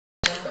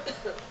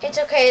It's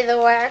okay, the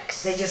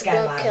wax They just got a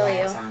won't lot of kill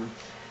wax you. on them.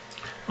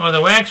 Well,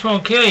 the wax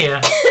won't kill you.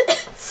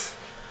 Just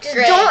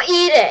don't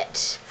eat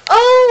it.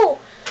 Oh!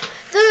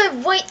 The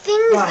white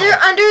things, What? they're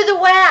under the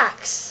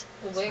wax.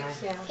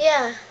 Yeah.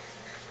 Yeah.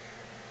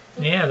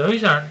 Yeah,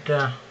 those aren't.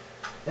 They're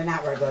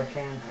not regular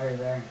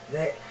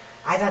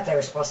I thought they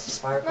were supposed to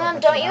sparkle. Mom,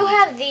 but don't they're you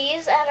not. have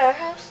these at our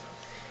house?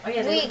 Oh,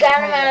 yeah, We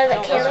got them out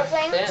of the candle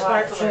flame.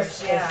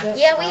 Sparklers, yeah.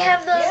 Yeah, we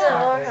have those at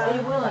our They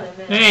house. will in a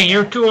minute. Hey,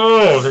 you're too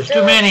old. There's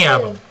too many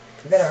of them.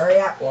 You better hurry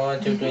up.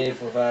 1, 2, 3,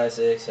 4, 5,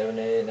 6, 7,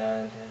 8, 9,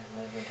 10,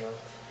 11, 12.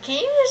 Can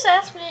you just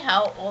ask me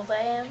how old I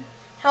am?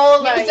 How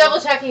old He are was you? double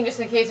checking just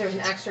in case there was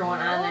an extra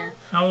one on there.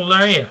 How old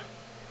are you?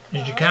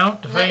 Did you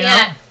count to Not find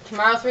yet. out?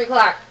 Tomorrow, 3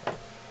 o'clock.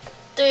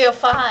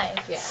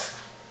 305. Yeah.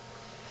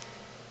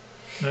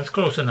 That's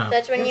close enough.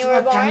 That's when This you is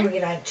were what time we born?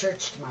 get out of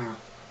church tomorrow.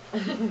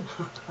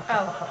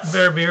 Oh.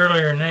 Better be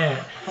earlier than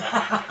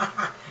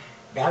that.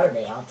 Better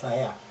be, I'll tell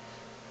you.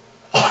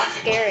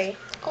 Scary.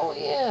 Oh,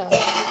 yeah.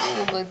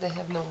 Like they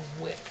have no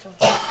whip.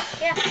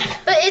 Yeah.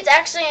 But it's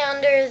actually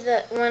under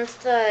the, once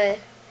the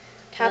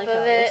top Like of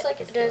how it it looks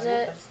like it's does doing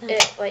it, it,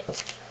 it like,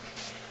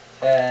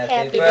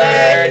 Happy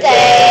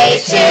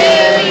birthday to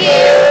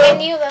you.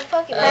 And you love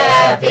Pokemon.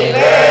 Happy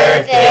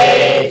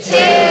birthday to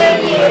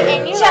you.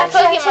 And you love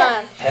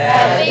Pokemon.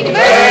 Happy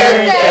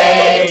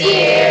birthday,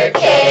 dear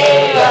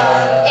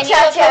Kayla. And you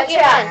love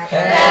Pokemon.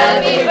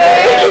 Happy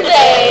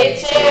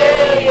birthday to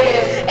you.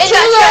 And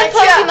you love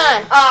Pokemon.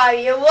 Are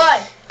you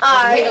one?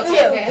 Are you two?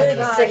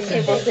 Okay. 6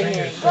 people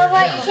singing. What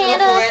about you,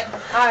 Candace?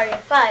 Are you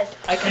five?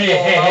 I can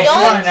Hey, Don't-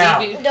 come on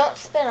now. Don't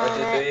spit on 1,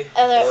 2, 3, it.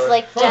 Other, 4,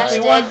 like Supposed Josh to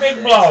be did. one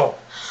big blow.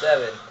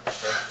 7,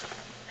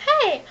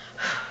 Hey, 8,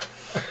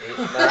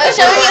 I'm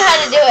showing you how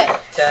to do it.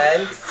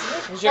 10,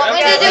 Want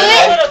me to do A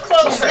it? little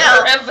closer. No.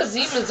 Her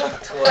emphysemas are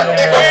 12.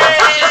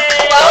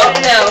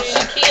 12 now.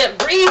 She can't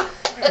breathe.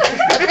 12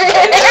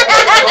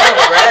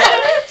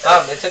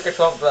 breath. It took her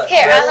 12 breaths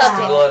Here, I'll help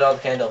to you. blow out all the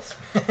candles.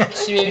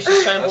 Maybe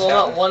she's trying to blow them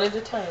out one at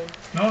a time.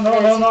 No,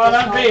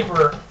 not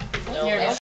paper. No,